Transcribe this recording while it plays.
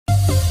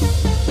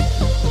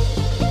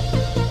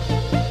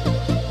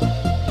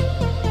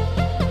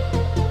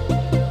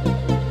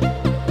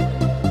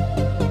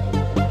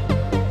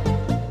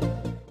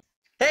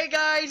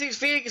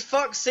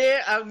Fox here,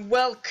 and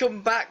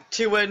welcome back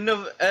to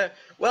another.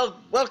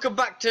 Welcome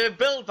back to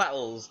Build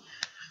Battles.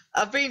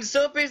 I've been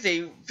so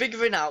busy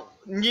figuring out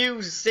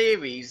new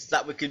series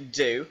that we could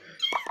do,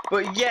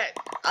 but yet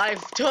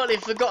I've totally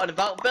forgotten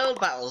about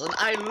Build Battles, and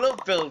I love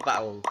Build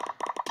Battles.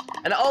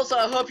 And also,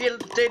 I hope you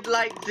did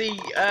like the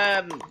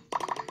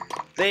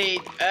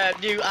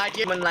new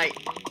idea and like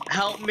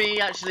help me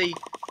actually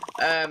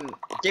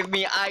give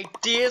me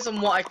ideas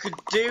on what I could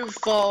do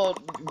for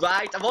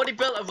rides. I've already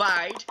built a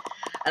ride,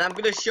 and I'm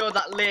going to show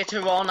that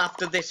later on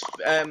after this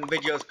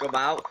video's come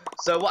out.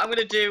 So what I'm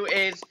going to do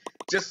is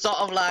just sort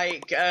of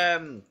like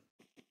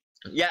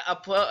yeah,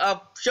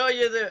 I'll show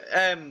you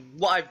the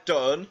what I've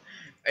done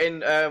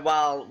in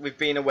while we've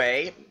been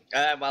away,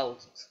 well,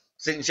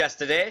 since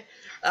yesterday,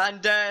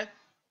 and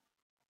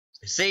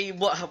see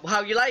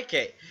how you like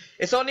it.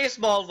 It's only a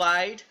small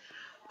ride,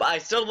 but I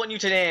still want you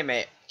to name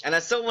it, and I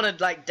still want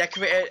to like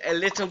decorate it a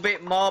little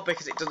bit more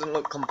because it doesn't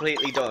look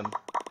completely done.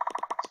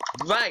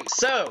 Right,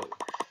 so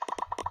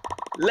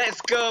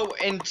let's go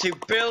into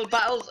Build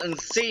Battles and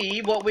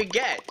see what we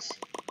get.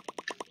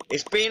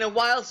 It's been a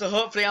while, so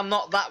hopefully I'm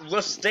not that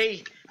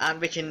rusty and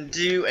we can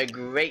do a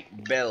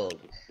great build.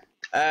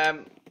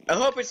 I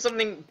hope it's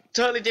something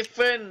totally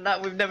different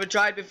that we've never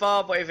tried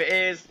before, but if it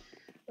is,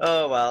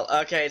 oh well.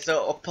 Okay,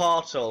 so a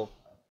portal.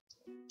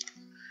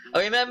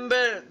 I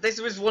remember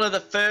this was one of the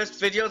first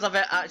videos I've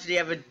actually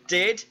ever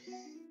did,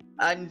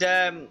 and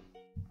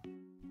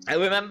I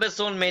remember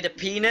someone made a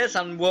penis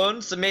and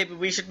won, so maybe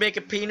we should make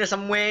a penis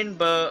and win,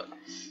 but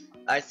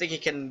I think you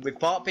can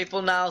report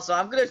people now, so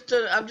I'm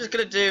just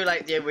gonna do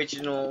like the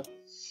original.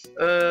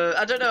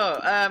 I don't know.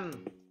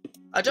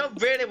 I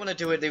don't really want to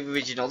do it the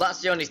original.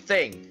 That's the only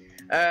thing.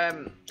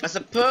 I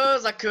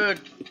suppose I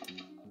could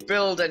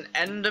build an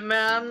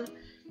Enderman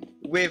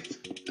with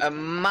a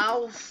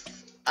mouth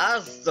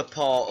as the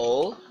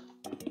portal.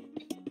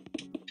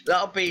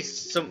 That'll be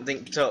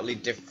something totally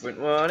different,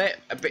 won't it?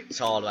 A bit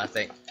taller, I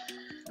think.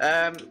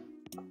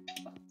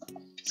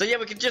 So yeah,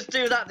 we can just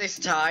do that this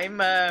time.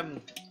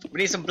 We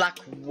need some black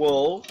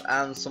wool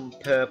and some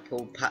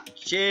purple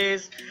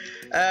patches.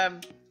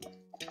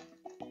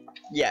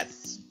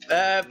 Yes.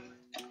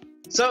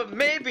 So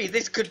maybe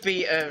this could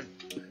be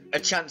a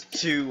chance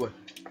to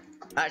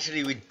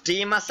actually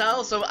redeem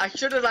myself. So I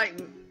should have like,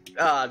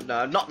 no,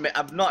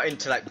 I'm not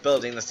into like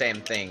building the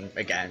same thing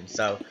again.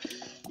 So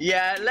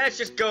yeah, let's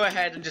just go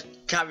ahead and just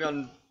carry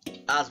on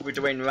as we're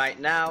doing right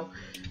now,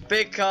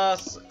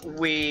 because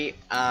we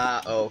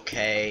are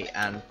okay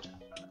and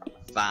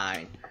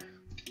fine.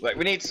 Right,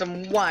 we need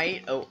some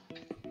white. Oh,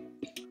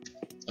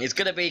 it's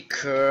gonna be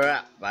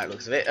crap by the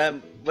looks of it.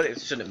 Well, it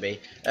shouldn't be.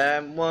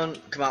 One,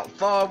 come out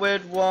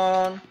forward,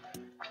 one.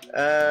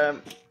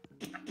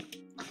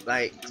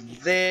 Like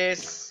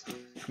this.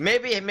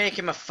 Maybe make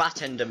him a fat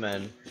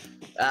Enderman.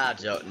 I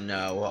don't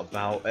know. What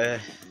about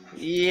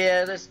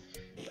yeah, this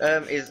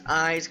his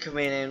eyes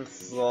coming in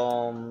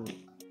from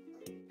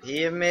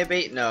here,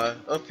 maybe? No,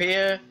 up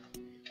here,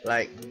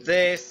 like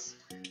this,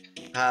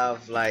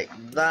 have like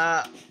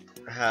that,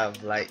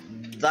 have like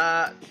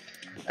that.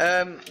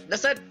 I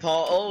said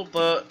portal,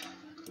 but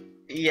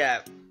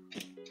yeah,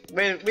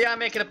 we are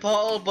making a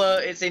portal,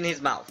 but it's in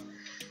his mouth.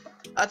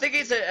 I think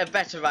it's a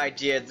better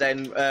idea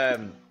than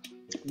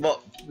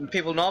what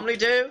people normally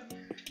do.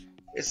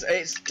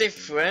 It's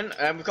different.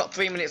 We've got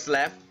 3 minutes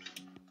left.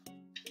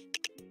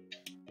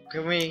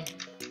 Can we?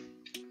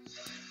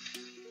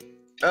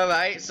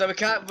 Alright, so we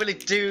can't really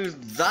do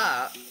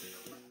that.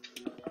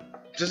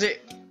 Does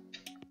it?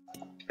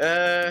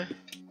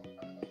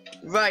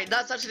 Right,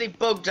 that's actually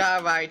bugged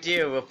our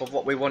idea up of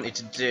what we wanted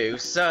to do.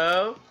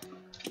 So,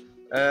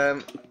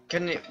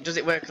 does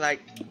it work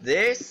like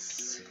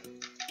this?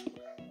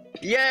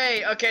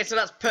 Yay! Okay, so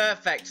that's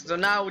perfect. So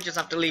now we just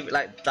have to leave it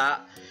like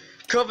that.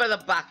 Cover the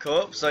back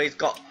up so he's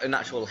got an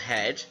actual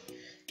head.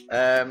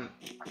 Cover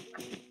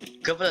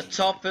the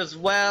top as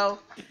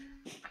well.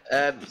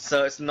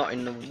 So it's not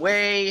in the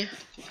way.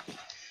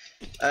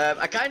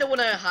 I kind of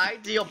want to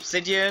hide the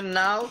obsidian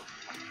now,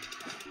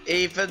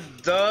 even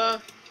though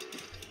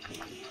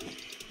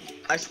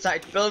I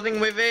started building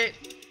with it.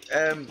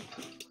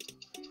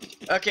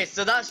 Okay,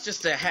 so that's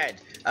just a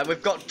head, and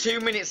we've got 2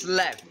 minutes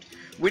left.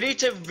 We need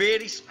to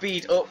really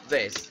speed up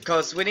this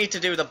because we need to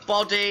do the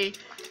body,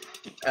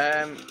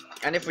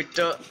 and if we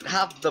don't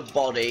have the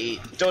body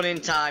done in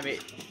time,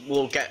 it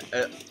will get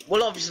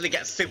we'll obviously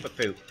get super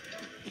poop.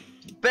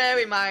 Bear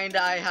in mind,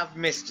 I have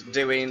missed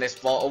doing this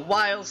for a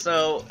while,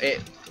 so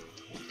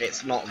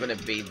it's not going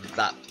to be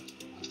that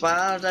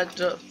bad, I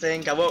don't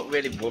think. I won't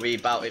really worry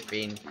about it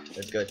being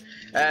as good.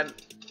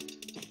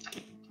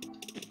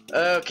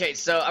 Okay,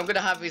 so I'm going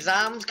to have his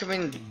arms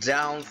coming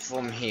down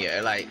from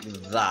here, like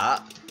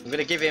that. I'm going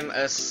to give him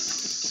a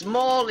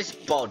smallish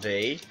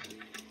body,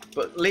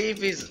 but leave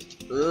his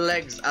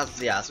legs as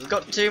the ass. We've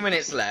got 2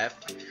 minutes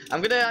left. I'm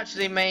going to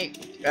actually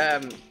make,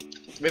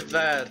 with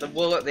the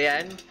wool at the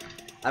end,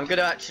 I'm going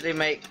to actually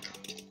make,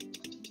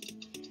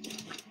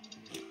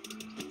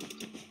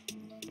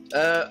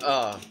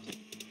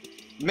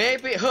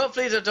 maybe,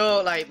 hopefully they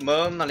don't like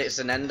moan and it's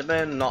an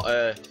Enderman, not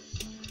a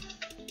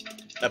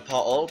a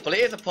portal, but it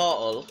is a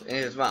portal in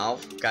his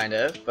mouth, kind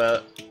of,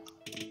 but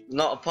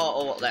not a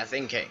portal what they're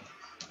thinking.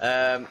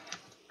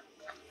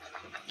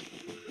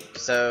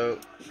 So,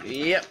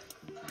 yep,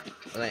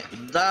 like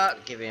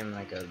that, give him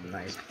like a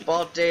nice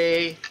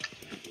body.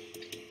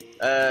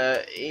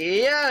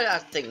 Yeah, I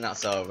think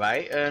that's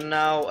alright. And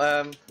now,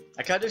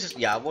 I kind of just,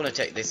 yeah, I want to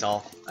take this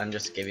off and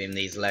just give him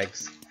these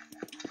legs.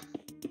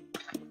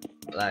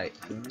 Like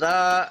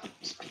that.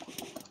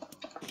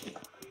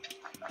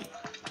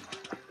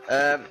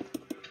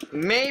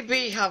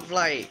 Maybe have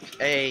like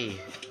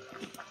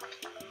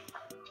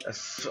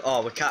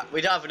oh,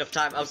 we don't have enough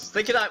time. I was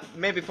thinking of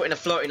maybe putting a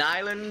floating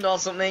island or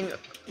something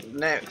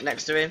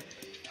next to him.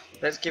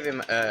 Let's give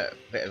him a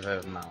bit of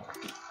a mouth.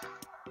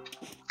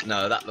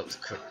 No, that looks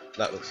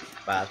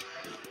bad.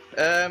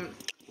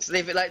 Let's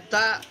leave it like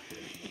that.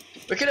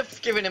 We could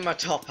have given him a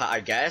top hat,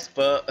 I guess,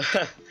 but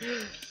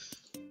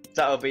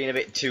that would be a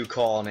bit too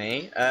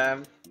corny.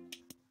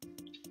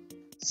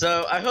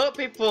 So I hope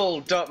people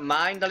don't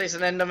mind that it's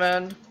an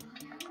Enderman.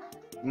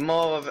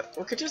 More of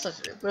we could just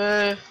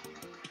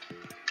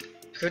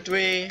could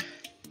we?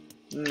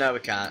 No, we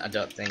can't. I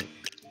don't think.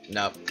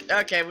 No.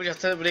 Okay, we'll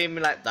just leave him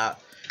like that.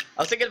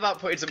 I was thinking about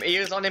putting some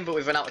ears on him, but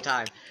we've run out of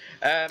time.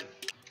 I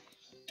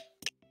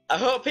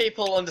hope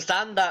people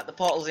understand that the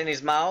portal's in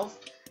his mouth.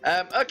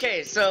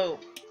 Okay, so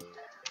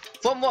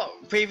from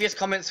what previous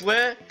comments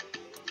were,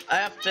 I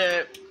have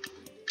to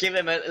give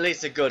him at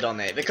least a good on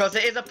it because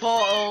it is a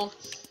portal.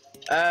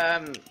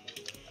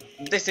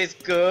 This is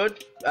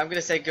good. I'm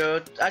gonna say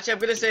good. Actually, I'm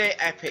gonna say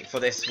epic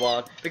for this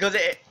one because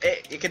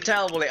you can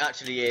tell what it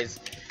actually is.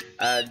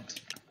 And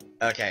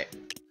okay,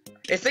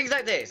 it's things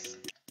like this.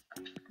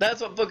 That's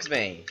what bugs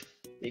me.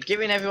 You're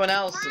giving everyone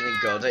else something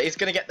good. He's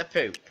gonna get the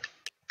poop.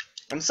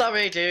 I'm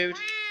sorry, dude.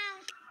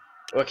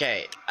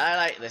 Okay, I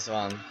like this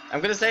one.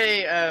 I'm gonna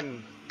say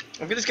I'm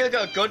just gonna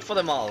go good for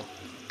them all.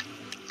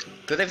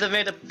 Because if they've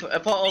made a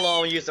portal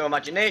or used their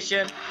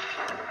imagination,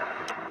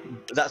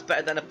 that's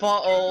better than a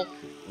portal.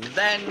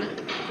 Then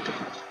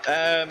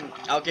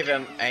I'll give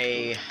him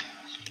a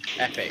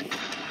epic.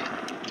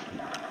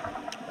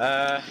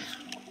 I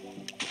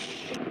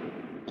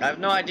have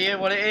no idea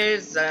what it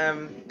is.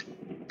 So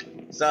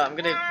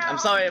I'm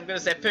sorry, I'm gonna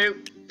say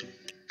poop.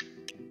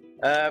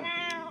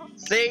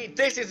 See,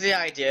 this is the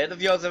idea, the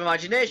views of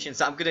imagination.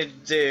 So I'm gonna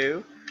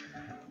do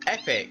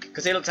epic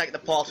because it looks like the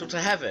portal to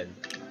heaven.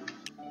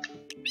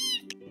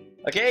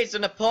 Okay, he's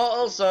done a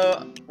portal,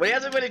 so well, he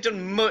hasn't really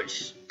done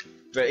much.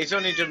 But he's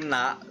only done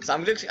that, so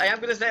I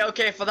am gonna say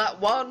okay for that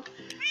one.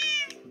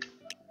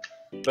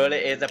 But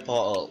it is a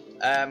portal.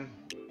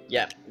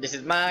 Yeah, this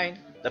is mine.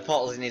 The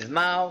portal's in his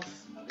mouth.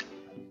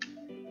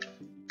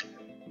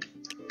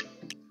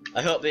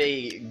 I hope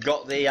they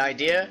got the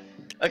idea.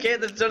 Okay,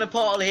 they've done a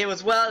portal here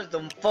as well. They've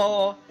done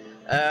 4.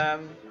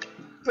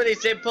 Pretty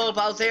simple,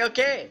 but I'll say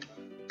okay.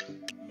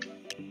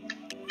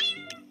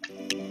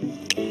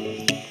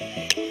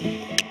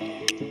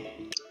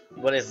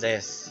 What is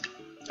this?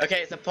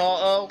 Okay, it's a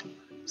portal.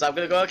 So I'm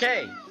gonna go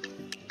okay.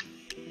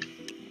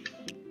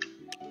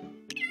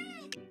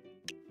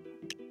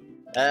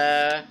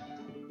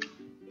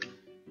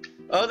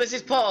 Oh, this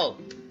is portal.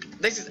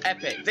 This is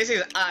epic. This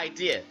is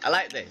idea. I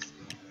like this.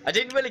 I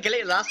didn't really get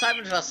it last time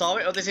until I saw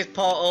it. Oh, this is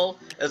portal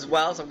as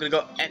well. So I'm gonna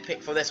go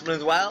epic for this one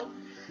as well.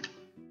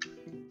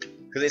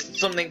 Because it's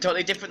something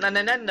totally different than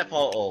an ender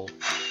portal.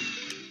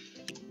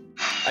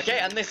 Okay,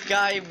 and this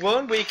guy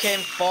won. We came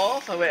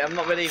 4th. Oh wait, I'm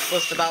not really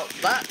fussed about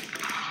that.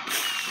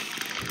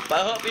 But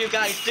I hope you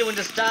guys do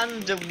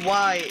understand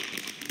why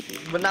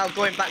we're now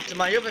going back to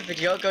my other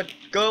video.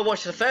 Go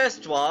watch the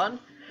first one,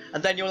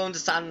 and then you'll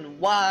understand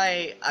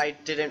why I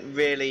didn't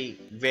really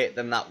rate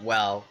them that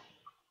well.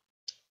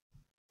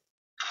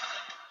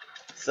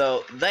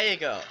 So, there you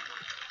go.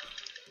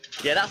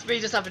 Yeah, that's me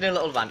just having a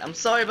little rant. I'm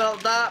sorry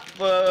about that,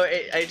 but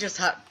it just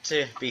had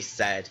to be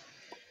said.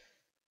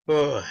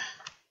 But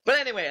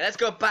anyway, let's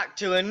go back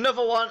to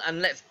another one,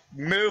 and let's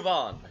move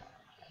on.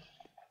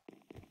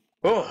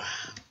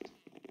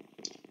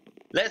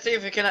 Let's see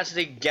if we can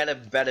actually get a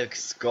better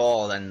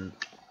score than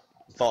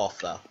 4th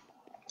though.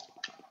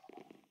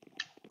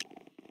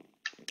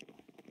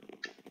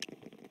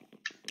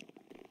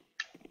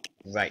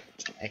 Right,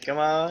 hey, come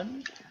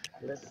on.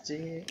 Let's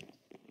see.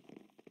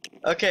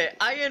 Okay,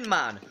 Iron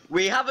Man.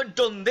 We haven't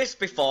done this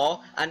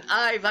before, and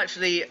I've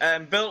actually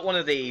built one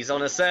of these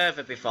on a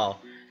server before.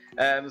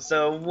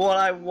 So what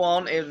I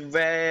want is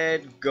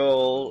red,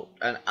 gold,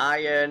 and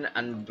iron,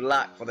 and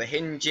black for the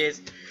hinges.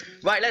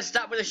 Right, let's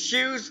start with the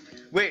shoes,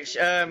 which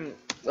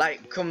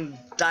like come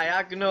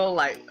diagonal,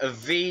 like a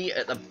V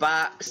at the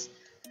backs,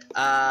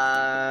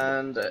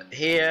 and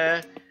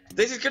here.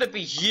 This is gonna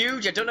be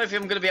huge. I don't know if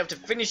I'm gonna be able to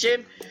finish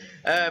him,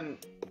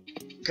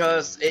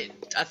 because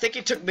I think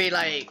it took me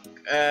like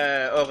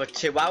over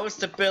 2 hours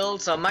to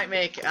build, so I might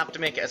have to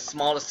make it a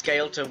smaller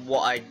scale to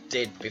what I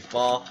did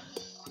before.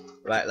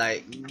 Right,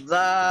 like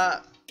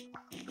that,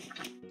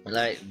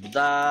 like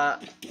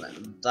that,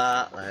 like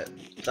that, like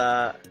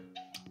that,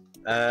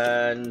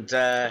 and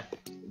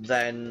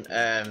then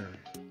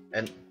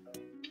and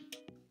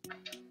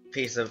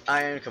piece of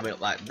iron coming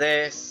up like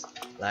this,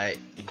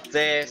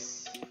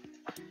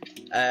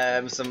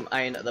 some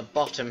iron at the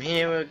bottom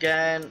here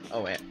again.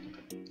 Oh wait,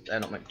 they're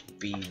not meant to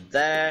be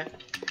there.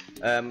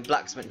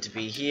 Black's meant to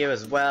be here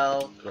as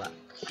well. Black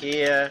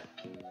here.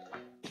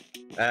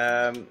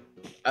 I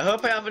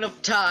hope I have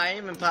enough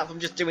time, apart from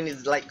just doing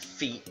his like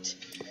feet.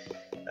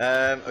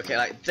 Okay,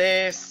 like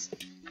this.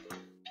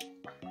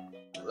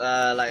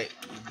 Like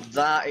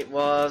that it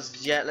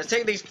was. Yeah, let's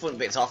take these front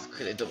bits off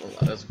because it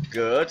doesn't look as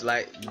good.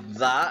 Like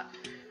that.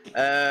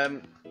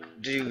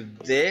 Do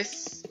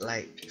this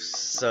like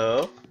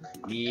so.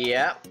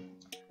 Yep.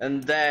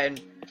 And then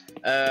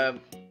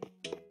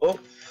up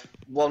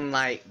one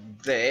like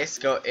this,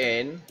 go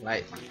in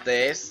like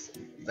this,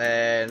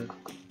 then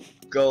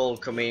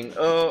gold coming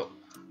up,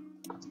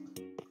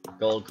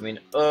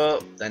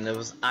 then there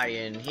was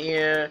iron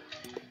here.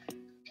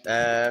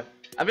 I'm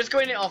just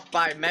going it off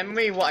by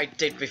memory what I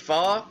did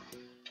before.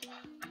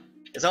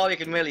 It's all you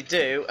can really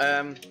do.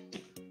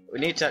 We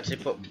need to actually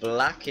put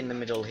black in the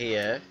middle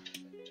here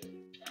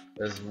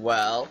as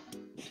well,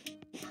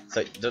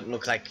 so it doesn't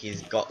look like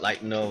he's got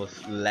like no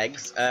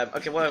legs.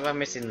 Okay, what am I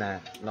missing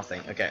there?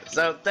 Nothing. Okay,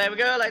 so there we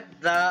go, like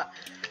that,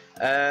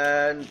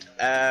 and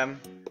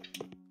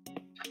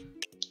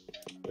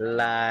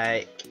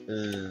like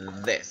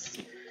this.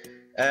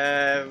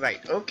 Right,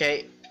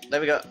 okay,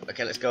 there we go.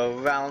 Okay, let's go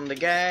around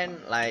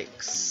again,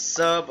 like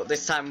so, but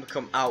this time we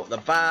come out the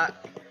back.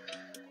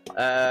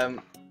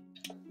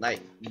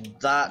 Like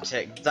that,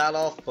 take that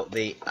off, put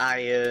the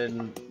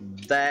iron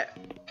there,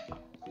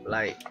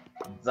 like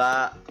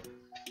that.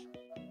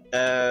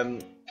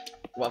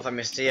 What have I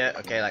missed here?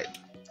 Okay, like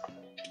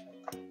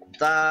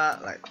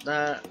that,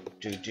 that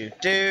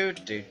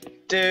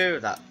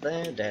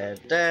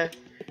there,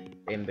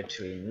 in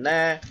between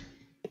there,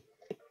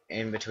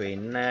 the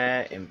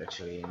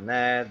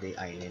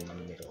iron in the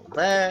middle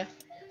there,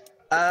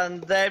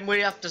 and then we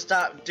have to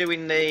start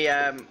doing the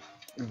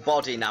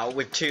body now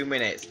with 2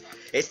 minutes.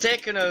 It's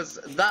taken us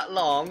that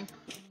long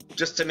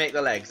just to make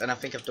the legs, and I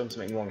think I've done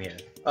something wrong here.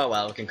 Oh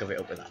well, we can cover it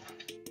up with that.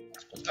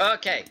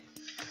 Okay,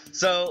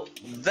 so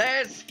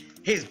there's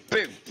his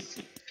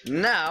boots.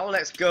 Now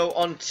let's go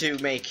on to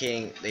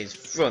making these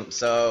fronts.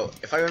 So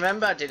if I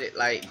remember, I did it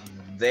like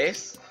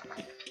this,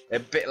 a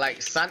bit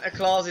like Santa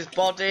Claus's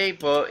body,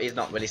 but he's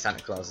not really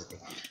Santa Claus, is he?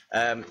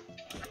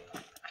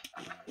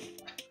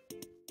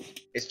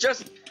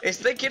 It's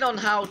thinking on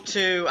how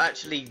to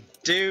actually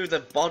do the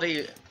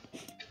body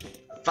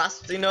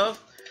fast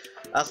enough,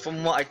 as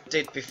from what I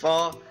did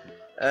before.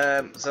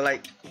 So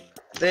like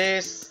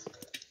this,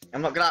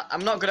 I'm not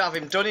gonna have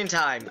him done in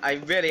time. I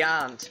really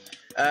aren't.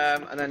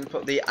 And then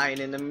put the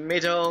iron in the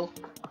middle.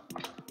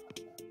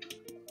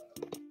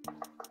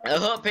 I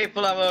hope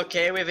people are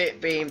okay with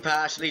it being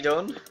partially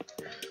done.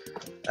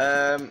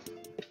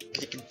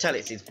 You can tell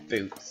it's his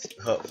boots,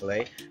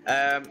 hopefully.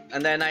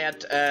 And then I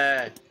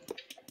had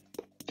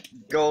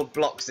gold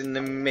blocks in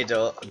the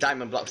middle,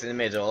 diamond blocks in the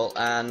middle,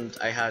 and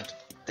I had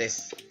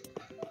this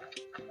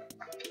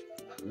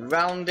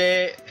round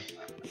it.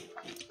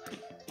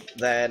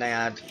 Then I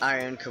had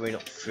iron coming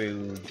up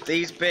through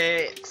these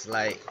bits,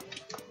 like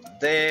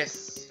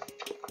this.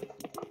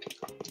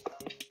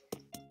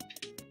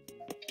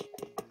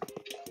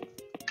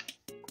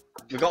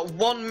 We've got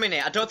 1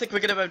 minute. I don't think we're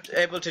gonna be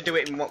able to do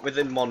it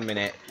within 1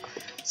 minute.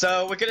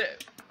 So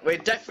we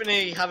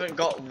definitely haven't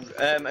got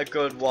a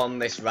good one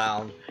this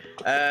round.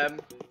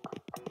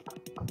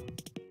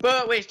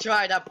 But we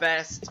tried our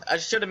best. I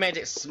should have made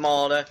it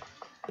smaller,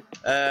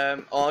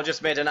 or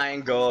just made an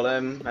iron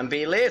golem and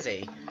be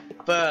lazy.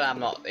 But I'm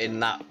not in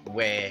that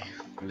way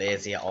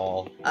lazy at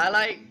all. I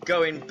like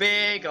going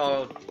big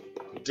or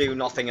do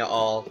nothing at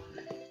all.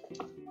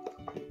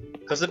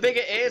 Because the bigger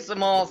it is, the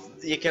more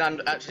you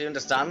can actually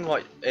understand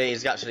what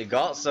he's actually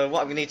got. So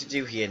what we need to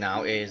do here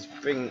now is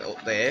bring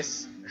up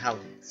this, have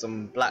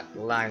some black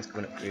lines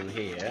coming up through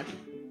here.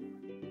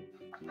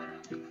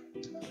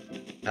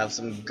 Have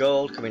some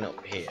gold coming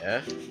up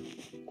here.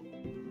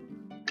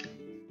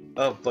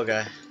 Oh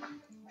bugger.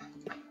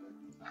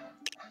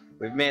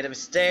 We've made a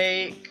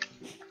mistake.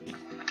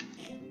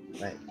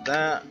 Like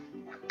that.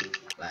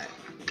 Like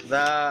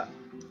that.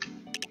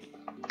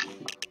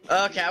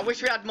 Okay, I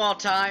wish we had more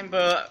time,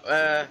 but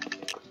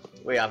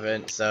we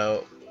haven't,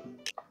 so.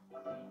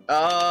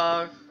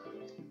 Alright.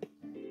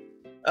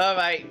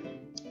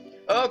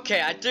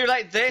 Okay, I do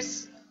like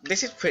this.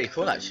 This is pretty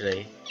cool,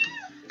 actually.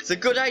 It's a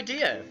good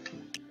idea.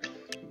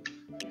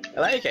 I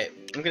like it.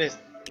 I'm gonna.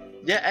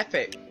 Yeah,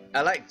 epic.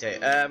 I liked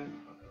it. I'm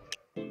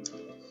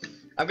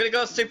gonna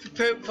go super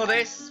poop for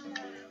this.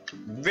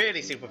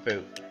 Really super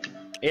poop.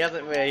 He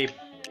hasn't really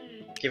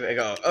give it a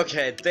go.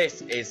 Okay,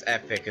 this is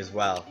epic as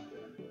well.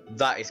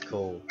 That is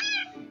cool.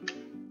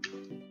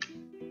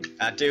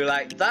 I do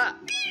like that.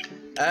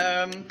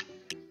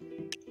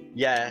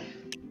 Yeah.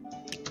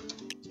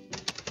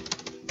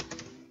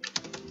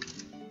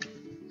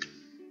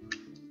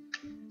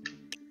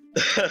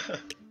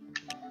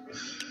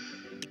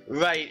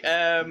 Right,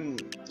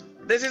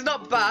 this is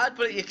not bad,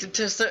 but you can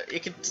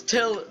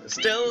still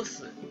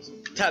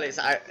tell it's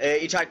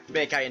he tried to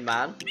make Iron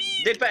Man.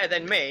 Did better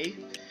than me.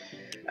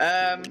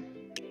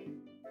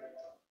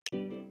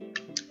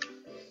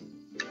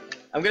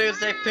 I'm gonna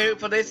say poo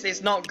for this.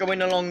 It's not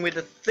going along with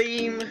the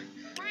theme,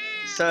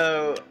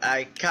 so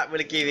I can't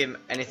really give him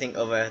anything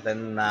other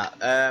than that.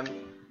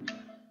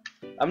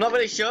 I'm not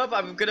really sure,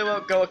 but I'm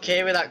gonna go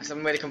okay with that because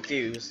I'm really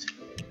confused.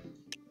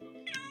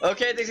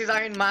 Okay, this is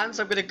Iron Man,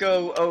 so I'm gonna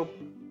go. Oh,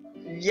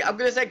 yeah, I'm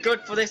gonna say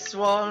good for this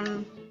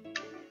one.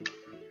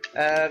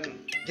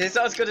 It's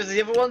not as good as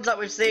the other ones that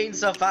we've seen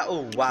so far.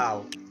 Oh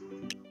wow.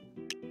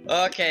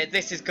 Okay,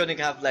 this is gonna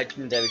have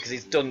legendary because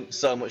he's done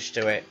so much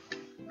to it.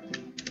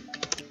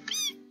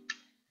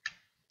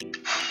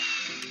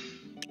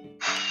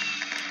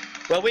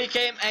 Well, we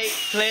came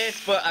 8th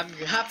place, but I'm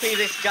happy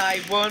this guy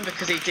won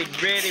because he did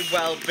really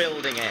well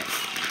building it.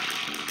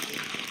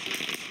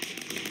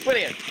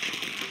 Brilliant.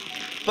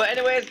 But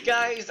anyways,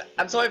 guys,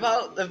 I'm sorry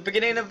about the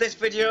beginning of this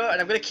video,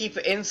 and I'm going to keep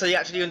it in so you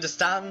actually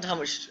understand how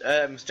much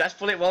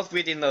stressful it was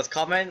reading those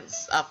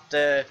comments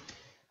after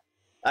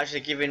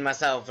actually giving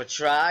myself a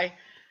try.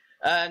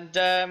 And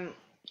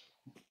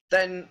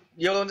then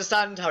you'll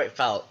understand how it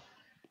felt.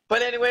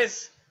 But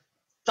anyways,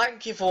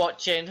 thank you for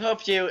watching.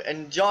 Hope you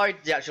enjoyed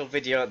the actual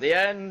video at the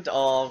end,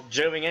 or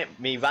during it,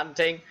 me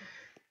ranting.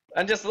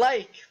 And just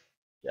like,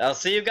 I'll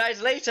see you guys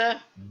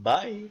later.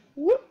 Bye.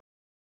 Whoop.